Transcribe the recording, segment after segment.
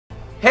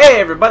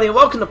Hey everybody, and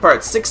welcome to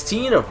part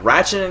 16 of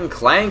Ratchet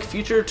Clank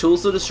Future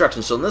Tools of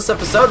Destruction. So in this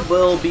episode,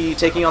 we'll be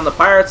taking on the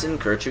pirates in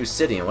Kurchu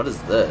City. And what is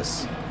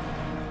this?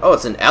 Oh,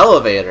 it's an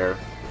elevator.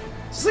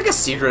 This is like a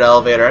secret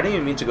elevator. I didn't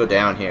even mean to go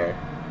down here.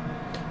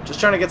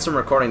 Just trying to get some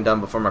recording done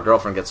before my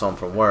girlfriend gets home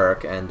from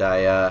work. And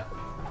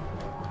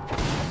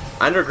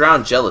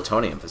underground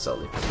gelatonium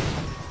facility.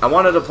 I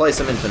wanted to play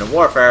some Infinite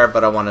Warfare,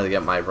 but I wanted to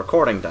get my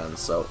recording done.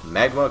 So,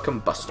 Magma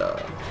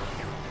Combuster.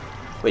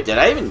 Wait, did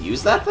I even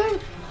use that thing?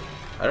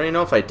 I don't even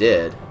know if I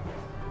did.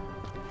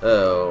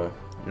 Oh,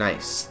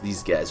 nice.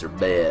 These guys are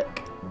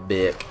back.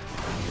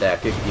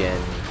 Back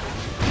again.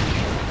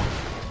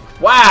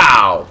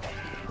 Wow!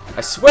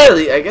 I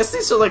swear, I guess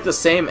these are like the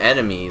same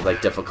enemy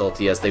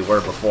difficulty as they were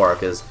before,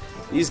 because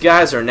these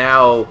guys are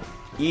now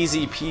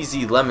easy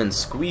peasy lemon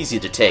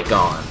squeezy to take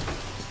on.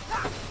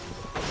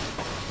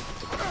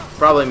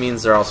 Probably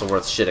means they're also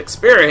worth shit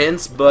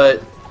experience,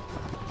 but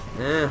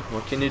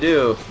what can you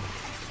do?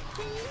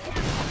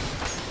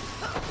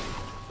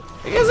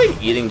 Are you guys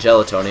like eating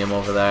gelatonium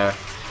over there?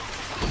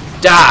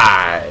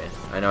 Die!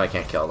 I know I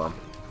can't kill them.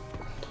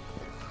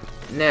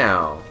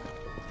 Now,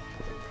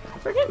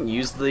 if I can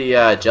use the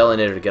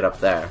gelinator to get up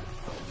there.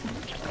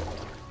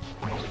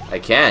 I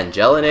can.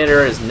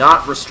 Gelinator is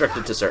not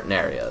restricted to certain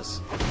areas.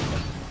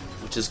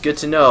 Which is good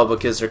to know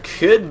because there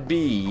could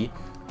be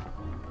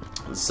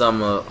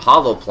some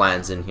hollow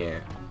plans in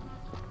here.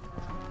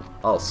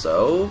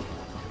 Also,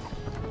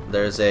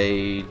 there's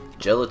a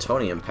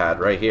gelatonium pad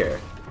right here.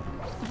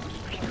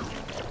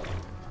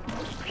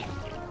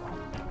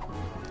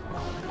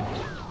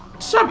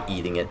 Stop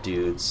eating it,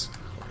 dudes.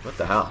 What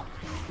the hell?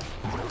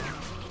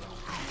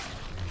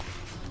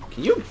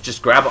 Can you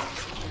just grab a...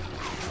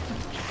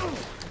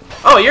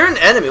 Oh, you're an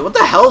enemy. What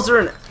the hell is there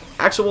an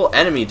actual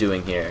enemy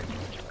doing here?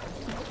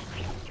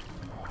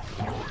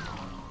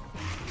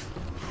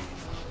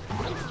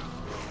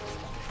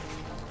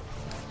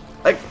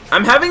 Like,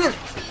 I'm having an...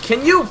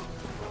 Can you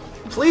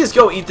please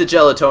go eat the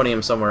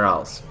gelatonium somewhere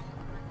else?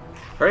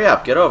 Hurry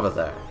up, get over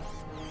there.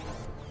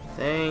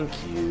 Thank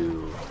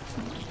you.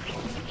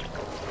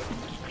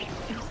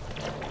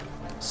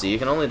 See, you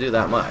can only do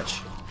that much.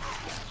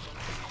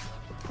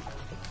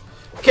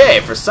 Okay,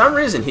 for some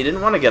reason he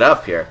didn't want to get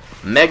up here.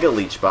 Mega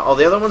Leech Bot. Oh,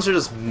 the other ones are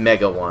just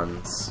mega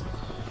ones.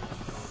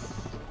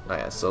 Oh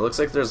yeah, so it looks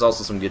like there's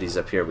also some goodies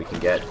up here we can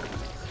get.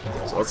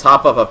 So let's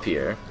hop up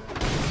here.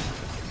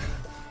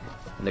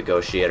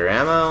 Negotiator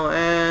ammo,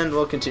 and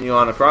we'll continue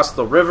on across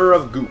the River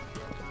of Goop.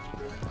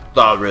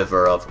 The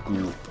River of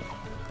Goop.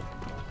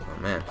 Oh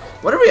man.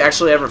 When did we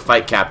actually ever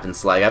fight Captain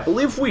Slag? I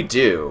believe we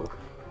do.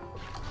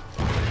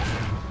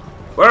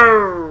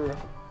 Whoa!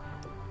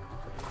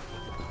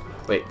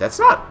 Wait, that's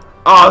not...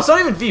 Oh, it's not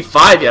even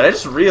V5 yet. I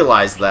just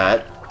realized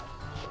that.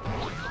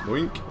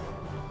 Wink.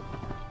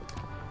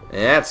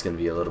 That's going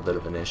to be a little bit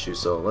of an issue,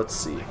 so let's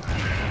see.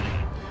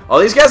 Oh,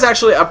 these guys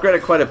actually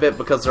upgraded quite a bit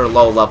because they're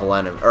low-level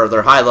enemies, or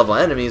they're high-level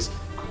enemies,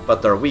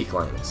 but they're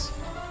weaklings.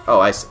 Oh,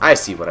 I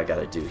see what I got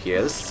to do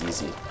here. This is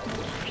easy.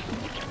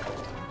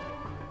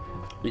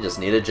 We just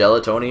need a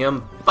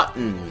gelatonium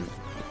button.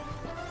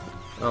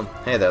 Oh,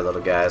 hey there,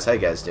 little guys. How you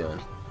guys doing?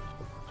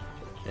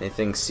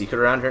 Anything secret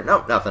around here?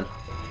 Nope, nothing.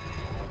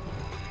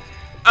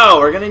 Oh,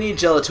 we're gonna need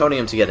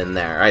gelatonium to get in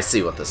there. I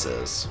see what this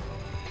is.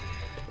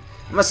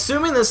 I'm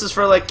assuming this is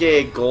for like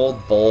a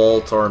gold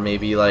bolt or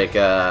maybe like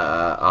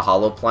a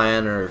hollow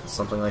plan or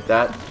something like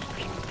that.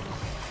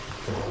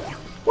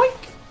 Wink!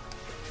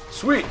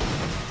 Sweet!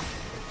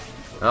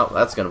 Oh,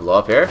 that's gonna blow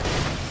up here.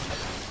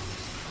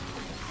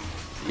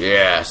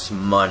 Yes,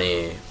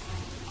 money!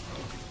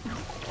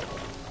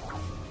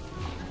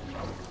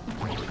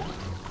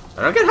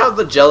 I don't get how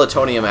the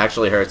gelatonium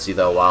actually hurts you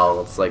though while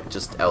it's like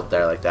just out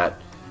there like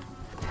that.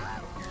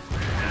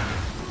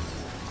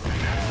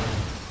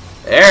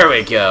 There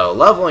we go!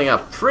 Leveling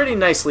up pretty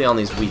nicely on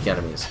these weak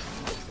enemies.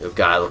 Oh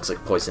god, it looks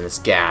like poisonous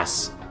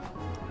gas.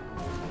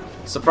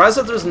 Surprised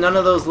that there's none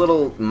of those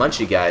little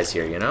munchy guys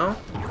here, you know?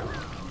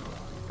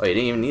 Oh, you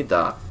didn't even need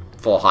the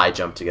full high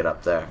jump to get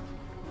up there.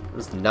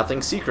 There's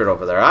nothing secret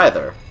over there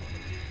either.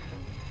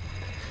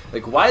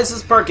 Like, why is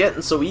this part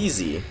getting so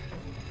easy?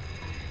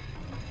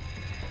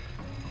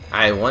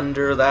 I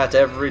wonder that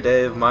every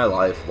day of my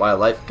life, why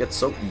life gets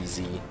so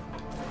easy.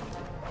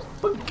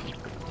 Boink.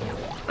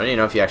 I don't even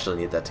know if you actually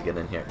need that to get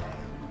in here.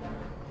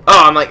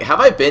 Oh, I'm like, have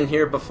I been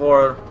here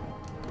before?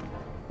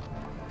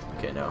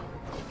 Okay, no.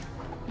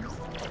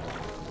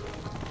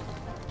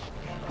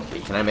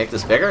 Okay, can I make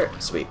this bigger?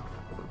 Sweet.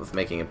 With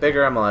making it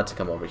bigger, I'm allowed to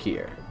come over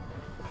here.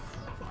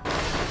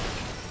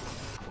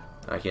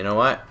 Okay, you know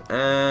what?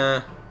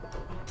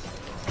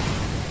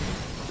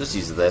 Just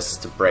use this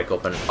to break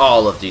open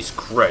all of these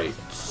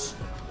crates.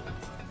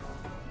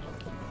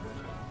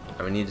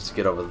 And we need to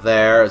get over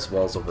there as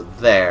well as over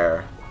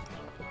there.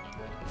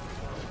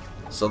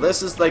 So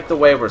this is like the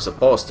way we're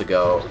supposed to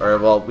go. Or,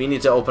 well, we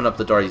need to open up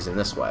the door using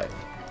this way.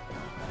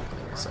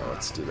 So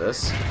let's do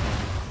this.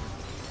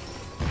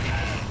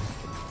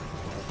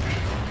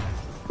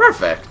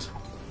 Perfect.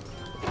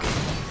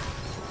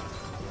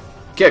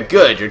 Okay,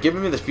 good. You're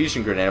giving me the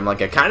fusion grenade. I'm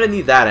like, I kind of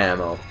need that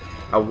ammo.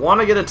 I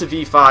want to get it to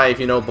V5,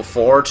 you know,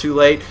 before too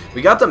late.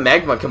 We got the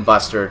Magma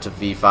Combustor to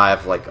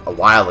V5 like a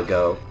while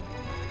ago.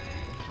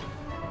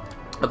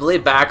 I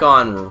believe back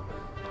on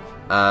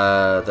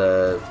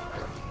the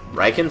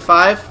Riken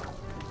 5?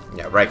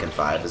 Yeah, Riken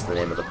 5 is the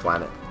name of the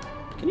planet.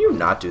 Can you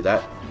not do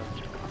that?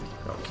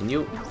 No, can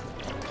you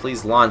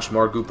please launch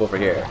more goop over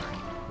here?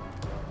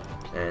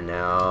 And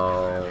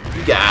now,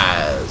 you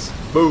guys!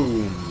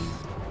 Boom!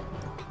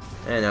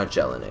 And now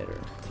Gelinator.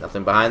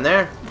 Nothing behind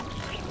there?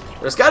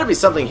 There's got to be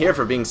something here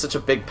for being such a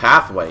big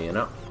pathway, you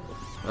know?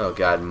 Oh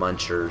god,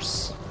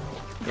 munchers.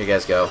 Here you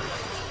guys go.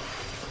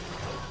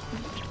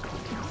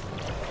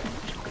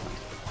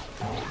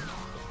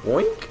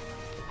 Boink.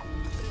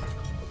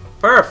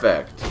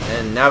 Perfect.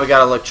 And now we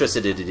got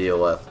electricity to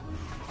deal with.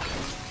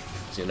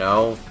 You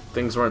know,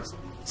 things weren't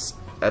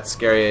that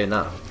scary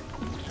enough.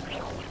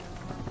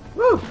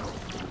 Woo!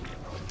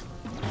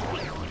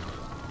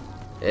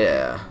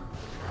 Yeah.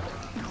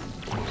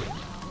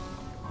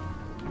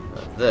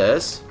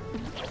 This.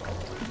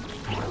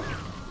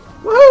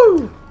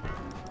 Woohoo!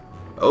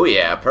 Oh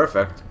yeah,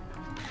 perfect.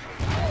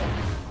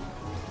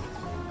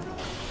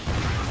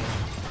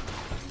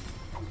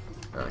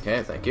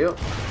 Okay, thank you.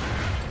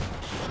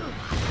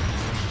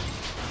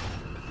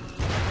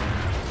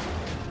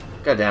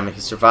 God damn it, he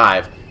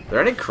survived. Are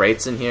there any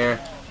crates in here?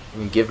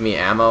 You can give me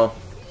ammo?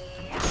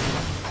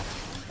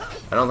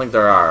 I don't think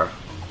there are.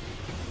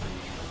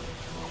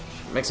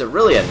 Makes it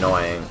really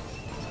annoying.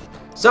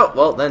 So,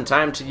 well, then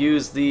time to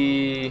use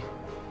the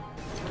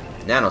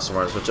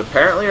nanoswarms, which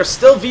apparently are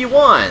still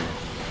V1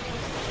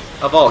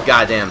 of all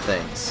goddamn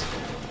things.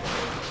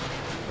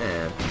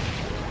 Man.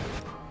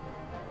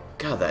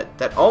 God,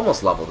 that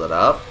almost leveled it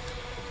up.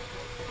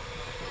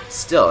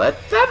 Still,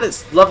 that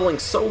is leveling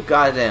so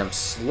goddamn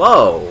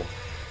slow.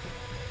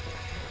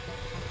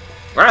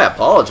 I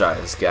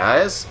apologize,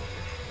 guys.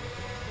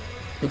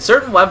 And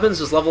certain weapons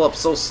just level up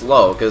so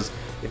slow, because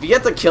if you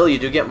get the kill, you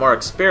do get more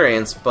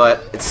experience,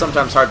 but it's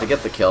sometimes hard to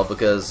get the kill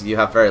because you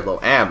have very low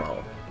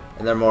ammo.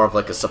 And they're more of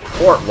like a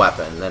support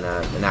weapon than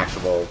an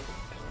actual,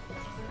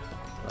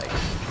 like,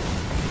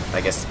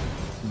 I guess,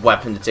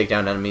 weapon to take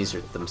down enemies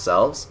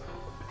themselves.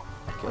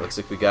 Okay, looks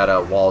like we got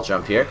a wall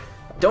jump here.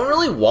 Don't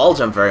really wall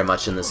jump very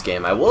much in this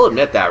game, I will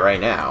admit that right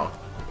now.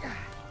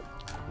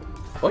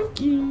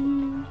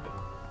 Boinky!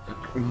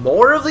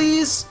 More of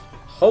these?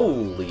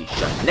 Holy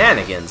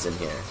shenanigans in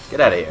here.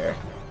 Get out of here.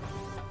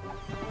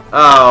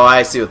 Oh,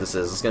 I see what this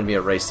is. It's going to be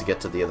a race to get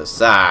to the other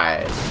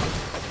side.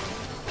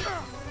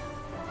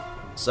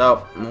 So,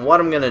 what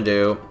I'm going to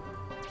do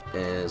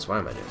is... Why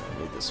am I doing that?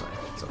 I need this way.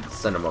 So,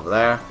 send them over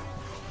there.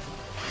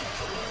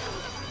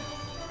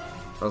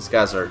 Those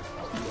guys are...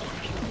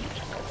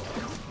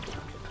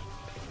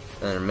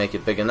 And make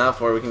it big enough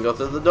where we can go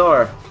through the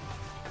door.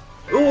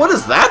 Ooh, what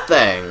is that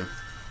thing?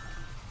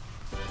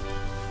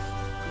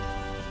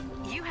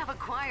 You have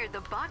acquired the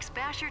Box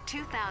Basher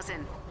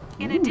 2000.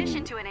 In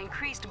addition to an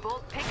increased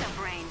bolt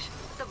pickup range,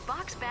 the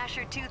Box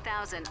Basher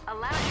 2000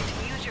 allows you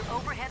to use your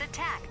overhead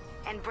attack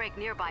and break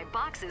nearby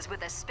boxes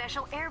with a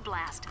special air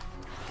blast.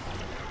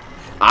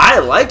 I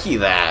likey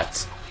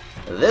that.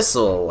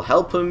 This'll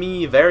help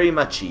me very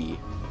muchy.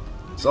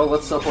 So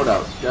let's teleport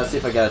out. Gotta see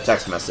if I got a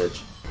text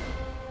message.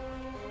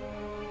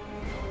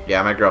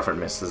 Yeah, my girlfriend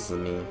misses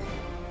me.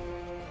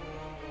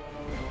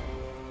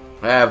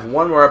 I have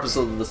one more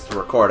episode of this to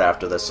record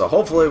after this, so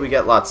hopefully we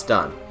get lots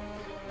done.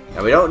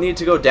 And we don't need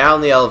to go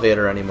down the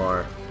elevator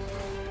anymore.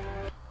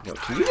 No,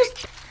 can you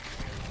just...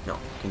 No,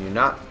 can you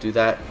not do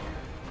that?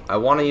 I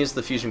want to use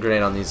the fusion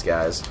grenade on these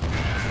guys.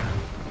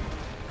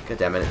 God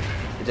damn it.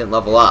 It didn't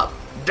level up.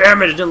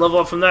 Damn it, it didn't level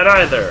up from that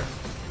either.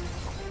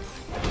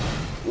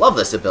 Love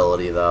this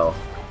ability, though.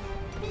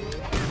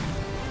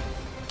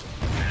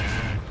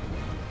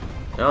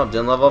 No,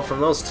 didn't level up from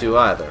those two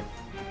either.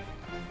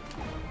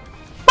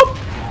 Boop.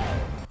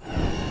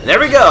 And there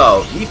we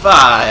go!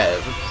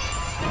 E5!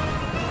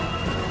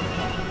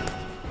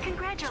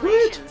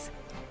 Congratulations! Sweet.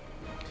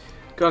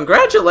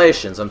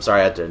 Congratulations! I'm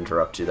sorry I had to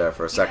interrupt you there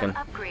for a second. You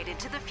have upgraded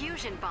to the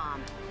fusion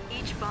bomb.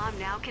 Each bomb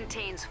now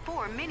contains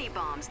 4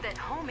 mini-bombs that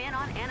home in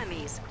on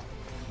enemies.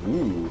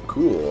 Ooh,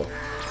 cool.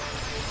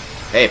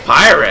 Hey,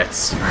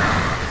 pirates!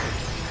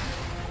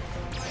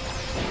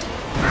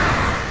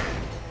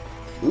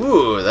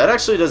 Ooh, that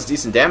actually does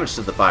decent damage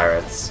to the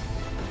pirates.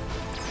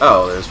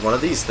 Oh, there's one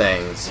of these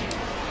things.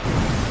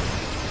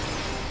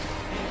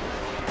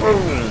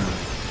 Boom!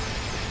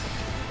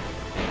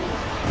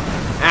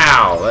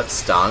 Ow, that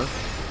stung.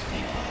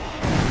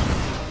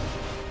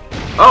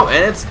 Oh,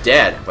 and it's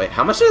dead. Wait,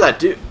 how much did that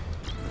do?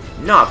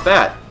 Not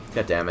bad.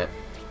 God damn it.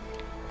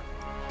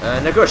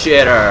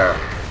 Negotiator!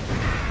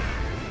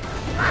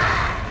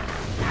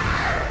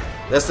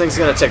 This thing's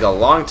gonna take a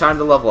long time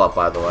to level up,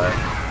 by the way.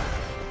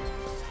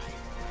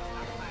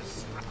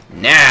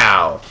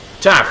 Now!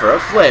 Time for a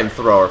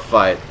flamethrower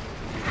fight.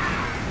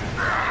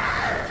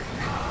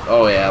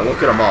 Oh yeah,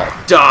 look at them all.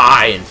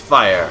 Die in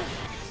fire!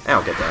 I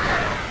don't get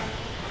that.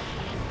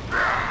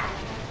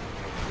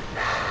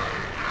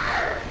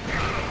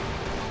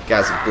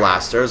 Guys with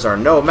blasters are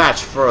no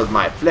match for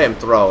my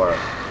flamethrower.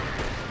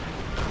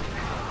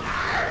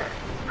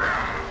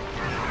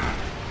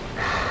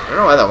 don't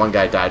know why that one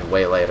guy died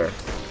way later.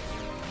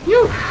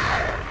 You.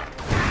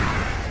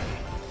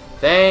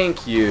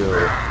 Thank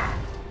you.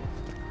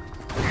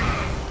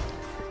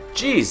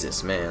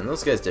 Jesus, man,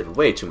 those guys did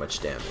way too much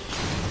damage.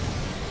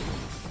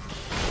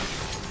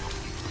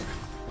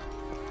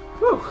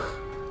 Whew.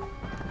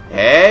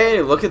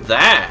 Hey, look at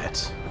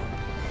that.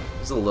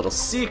 There's a little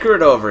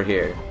secret over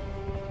here.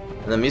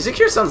 And the music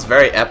here sounds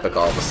very epic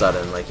all of a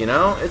sudden. Like, you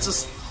know, it's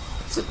just...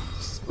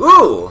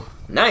 ooh,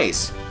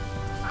 nice.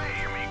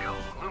 Hey, amigo.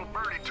 Little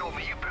birdie told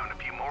me you found a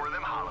few more of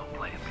them hollow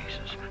playing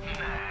pieces.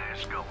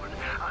 Nice going.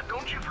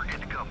 Don't you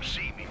forget to come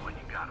see me when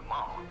you got them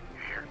all.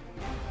 You hear?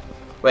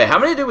 Wait, how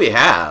many do we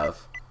have?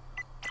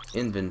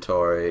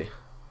 Inventory.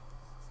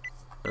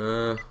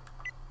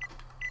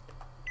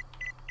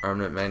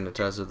 Armament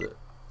magnetizer.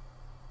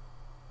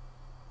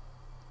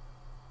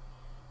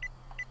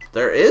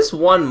 There is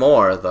one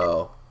more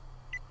though.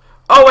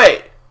 Oh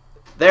wait,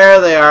 there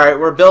they are.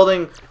 We're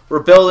building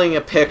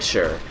a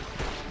picture.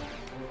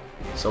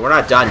 So we're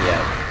not done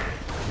yet.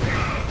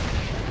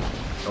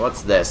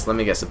 What's this? Let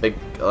me guess. A big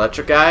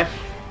electric guy.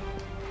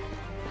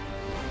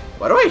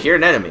 Why do I hear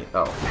an enemy?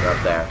 Oh, they're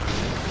up there.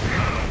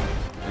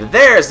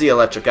 There's the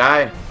electric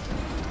guy.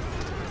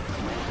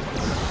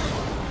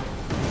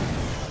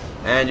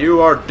 And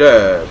you are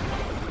dead.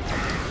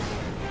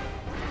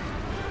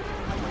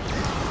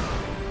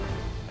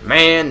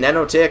 Man,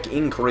 nanotech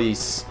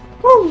increase.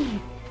 Woo!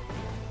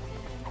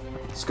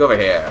 Let's go over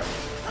here.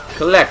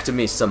 Collect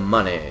me some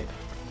money.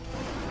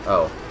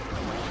 Oh.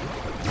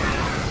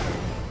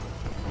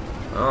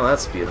 Oh,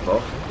 that's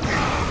beautiful.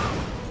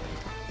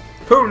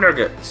 Poo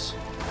nuggets.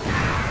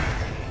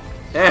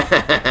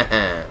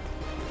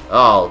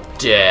 All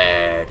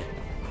dead.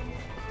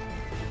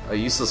 A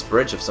useless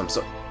bridge of some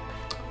sort.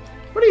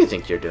 What do you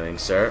think you're doing,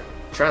 sir?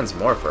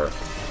 Transmorpher.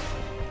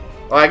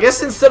 Well, I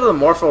guess instead of the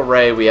Morpho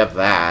Ray, we have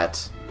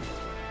that.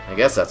 I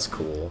guess that's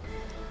cool.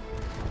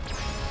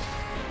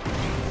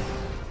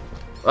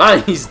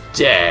 Ah, he's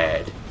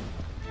dead.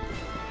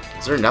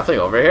 Is there nothing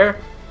over here?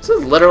 This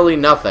is literally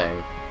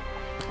nothing.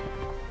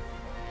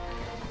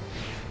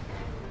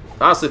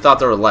 I honestly thought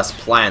there were less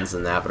plans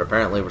than that, but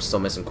apparently we're still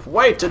missing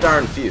quite a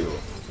darn few.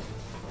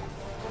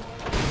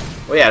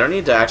 Well, yeah, I don't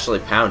need to actually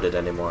pound it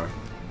anymore.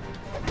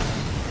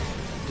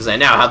 Because I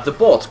now have the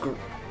bolt...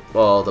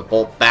 well, the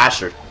bolt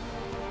basher.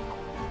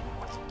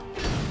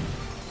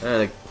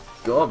 And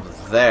go up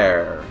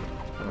there.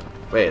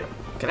 Wait,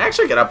 can I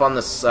actually get up on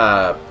this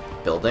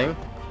building?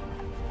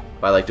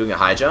 By, like, doing a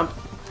high jump?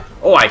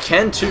 Oh, I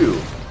can,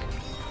 too!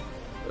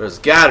 There's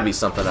gotta be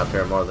something up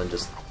here more than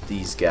just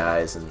these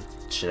guys and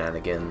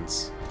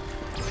shenanigans.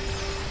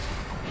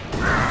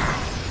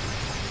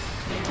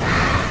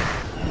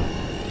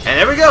 And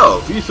there we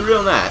go! V3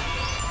 on that.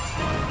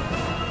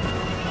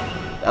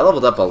 That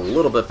leveled up a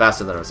little bit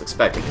faster than I was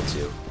expecting it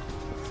to.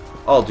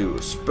 All due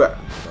respect.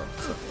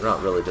 You're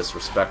not really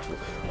disrespectful.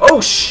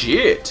 Oh,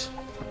 shit!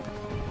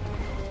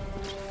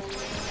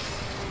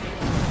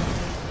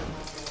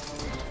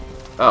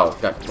 Oh,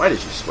 God, why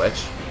did you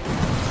switch?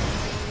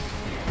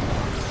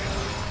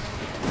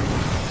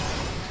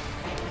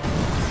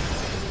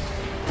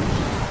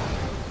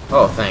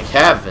 Oh, thank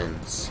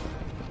heavens.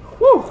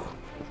 Whew!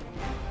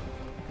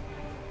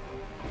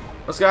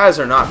 Those guys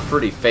are not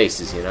pretty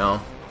faces, you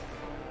know?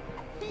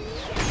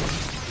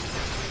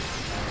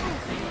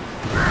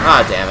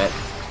 Ah, damn it.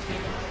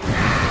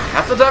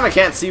 Half the time I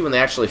can't see when they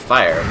actually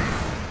fire.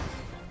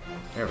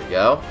 There we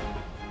go.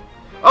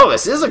 Oh,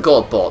 this is a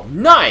gold bolt.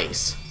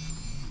 Nice!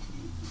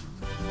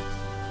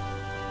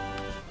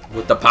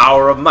 With the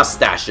power of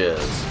mustaches.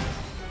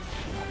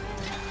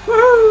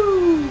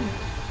 Woohoo!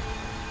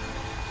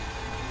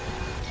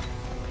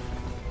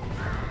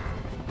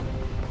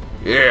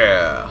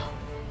 Yeah!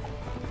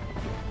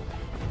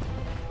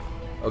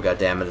 Oh, god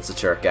damn it, it's a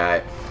turret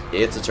guy.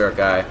 It's a turret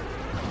guy.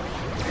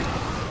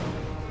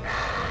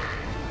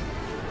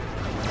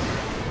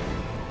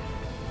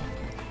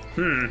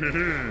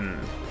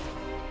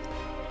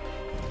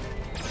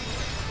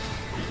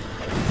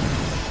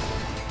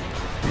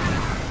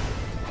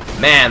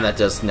 Man, that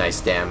does nice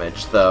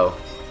damage, though.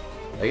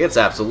 Like, it's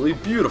absolutely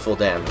beautiful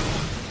damage.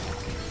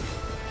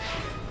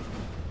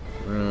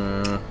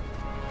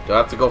 Do I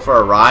have to go for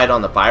a ride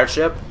on the pirate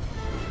ship?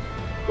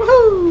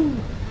 Woohoo!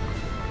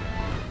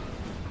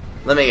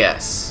 Let me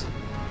guess.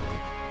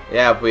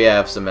 Yeah, we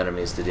have some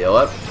enemies to deal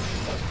with.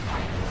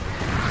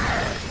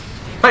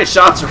 My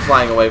shots are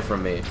flying away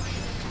from me.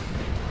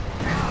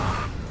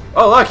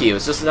 Oh, lucky, it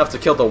was just enough to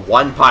kill the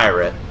one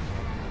pirate.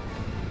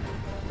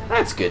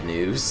 That's good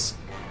news.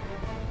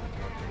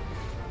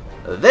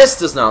 This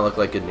does not look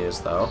like good news,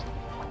 though.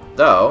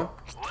 Welcome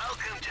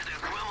to the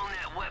Criminal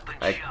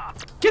Weapon Shop.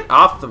 Get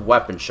off the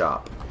weapon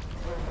shop.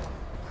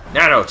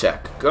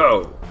 Nanotech,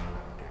 go!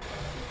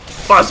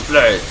 Buzz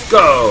blades,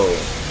 go!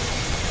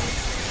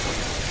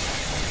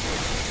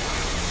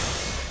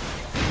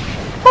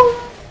 Boom.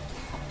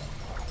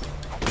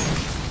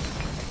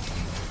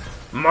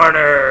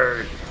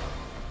 Money!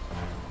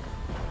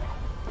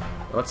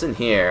 What's in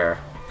here?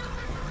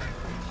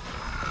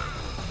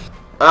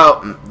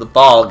 Oh, the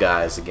ball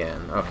guys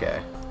again.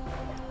 Okay.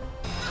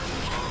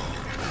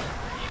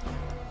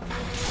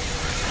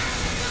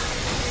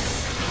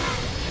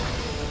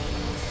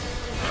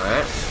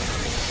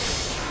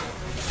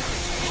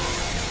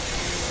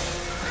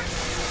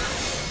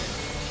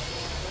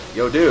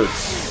 Yo,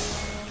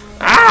 dudes.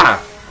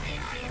 Ah!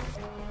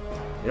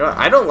 You know what?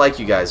 I don't like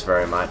you guys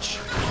very much.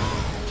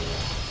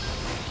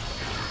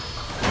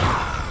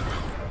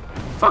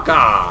 Fuck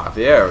off!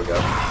 There we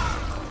go.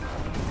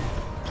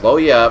 Blow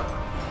you up.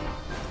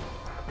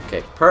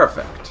 Okay,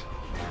 perfect.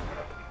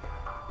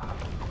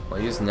 I'll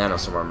use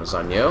nanoswarmers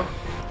on you.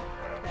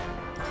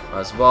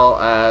 As well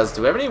as...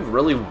 Do we have any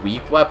really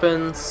weak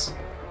weapons?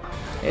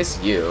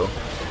 It's you.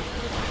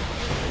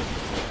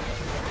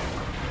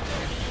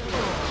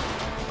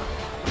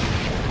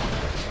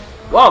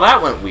 Well,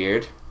 that went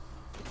weird.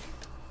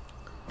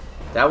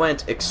 That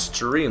went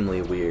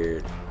extremely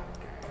weird.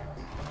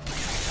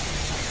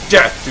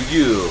 Death to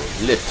you,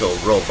 little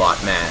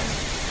robot man.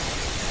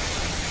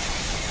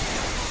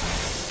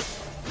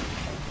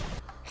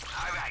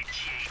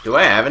 Do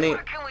I have any?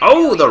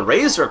 Oh, the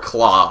razor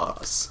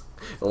claws.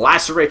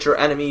 Lacerate your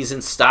enemies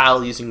in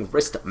style using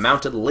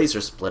wrist-mounted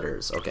laser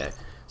splitters. Okay,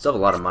 still have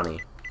a lot of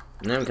money.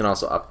 And then we can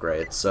also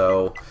upgrade,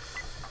 so...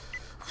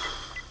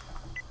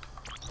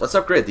 Let's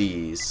upgrade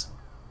these.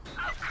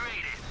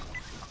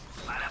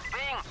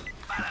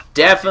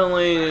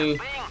 Definitely...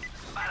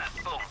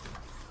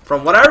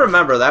 From what I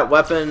remember, that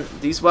weapon,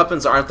 these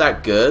weapons aren't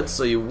that good,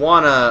 so you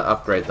want to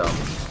upgrade them.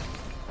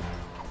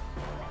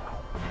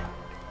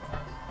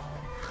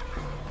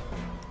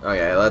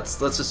 Okay, let's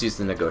just use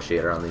the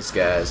negotiator on these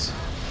guys.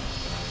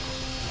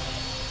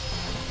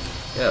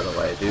 Get out of the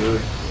way,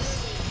 dude.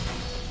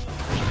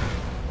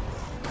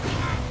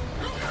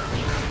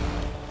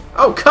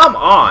 Oh, come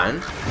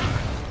on!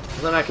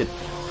 Then I could...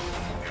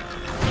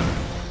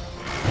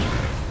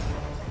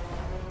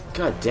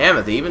 God damn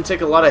it, they even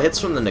take a lot of hits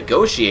from the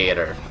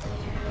negotiator.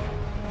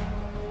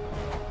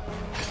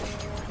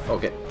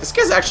 Okay, this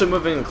guy's actually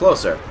moving in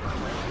closer.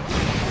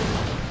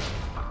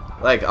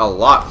 Like, a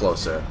lot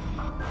closer.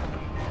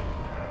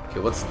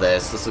 Okay, what's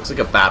this? This looks like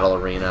a battle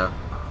arena.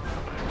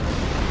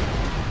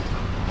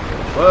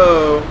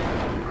 Whoa!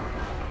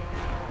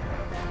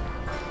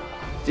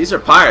 If these are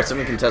pirates, then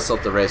we can test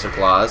out the razor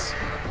claws.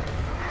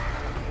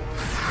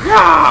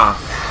 Yeah!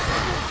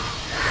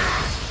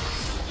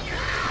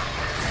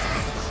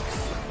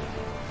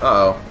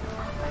 Uh-oh.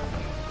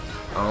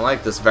 I don't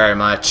like this very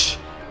much.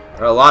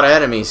 There are a lot of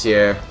enemies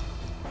here.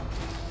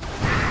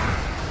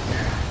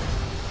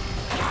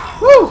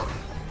 Woo!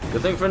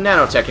 Good thing for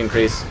nanotech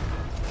increase.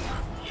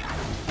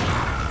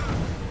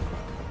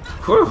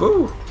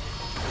 Woohoo!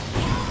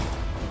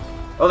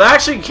 Oh, they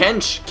actually can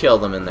kill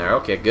them in there.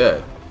 Okay,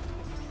 good.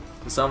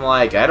 So I'm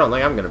like, I don't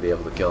think I'm gonna be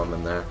able to kill them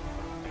in there.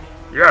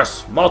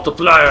 Yes,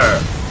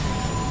 multiplier!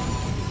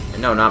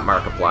 No, not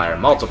Markiplier.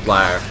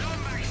 Multiplier.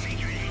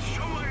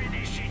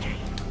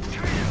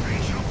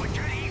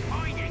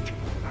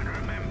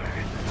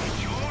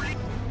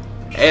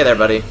 Hey there,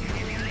 buddy.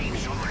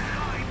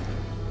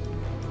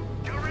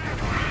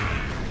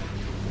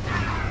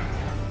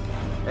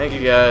 Thank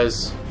you,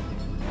 guys.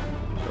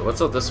 What's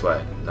up this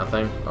way?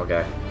 Nothing?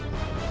 Okay.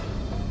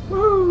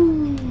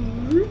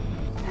 Woo!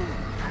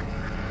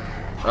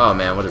 Oh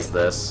man, what is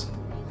this?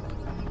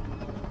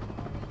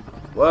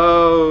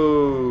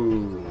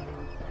 Whoa!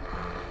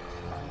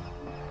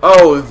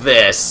 Oh,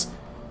 this!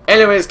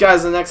 Anyways,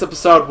 guys, in the next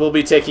episode, we'll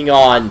be taking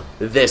on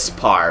this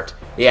part.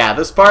 Yeah,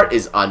 this part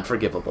is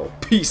unforgivable.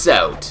 Peace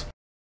out.